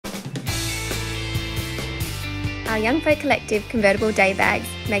Our Young Folk Collective convertible day bags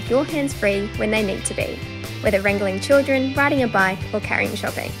make your hands free when they need to be, whether wrangling children, riding a bike or carrying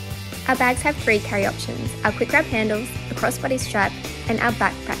shopping. Our bags have 3 carry options: our quick grab handles, a crossbody strap and our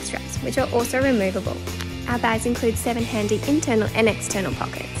backpack straps, which are also removable. Our bags include 7 handy internal and external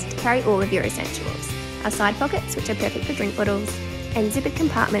pockets to carry all of your essentials, our side pockets which are perfect for drink bottles, and zippered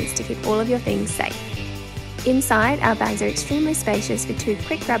compartments to keep all of your things safe. Inside, our bags are extremely spacious with 2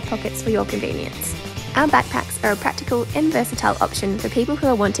 quick grab pockets for your convenience. Our backpacks are a practical and versatile option for people who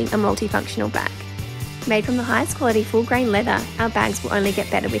are wanting a multifunctional bag. Made from the highest quality full grain leather, our bags will only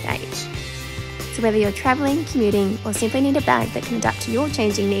get better with age. So whether you're travelling, commuting, or simply need a bag that can adapt to your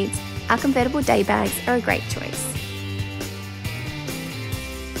changing needs, our convertible day bags are a great choice.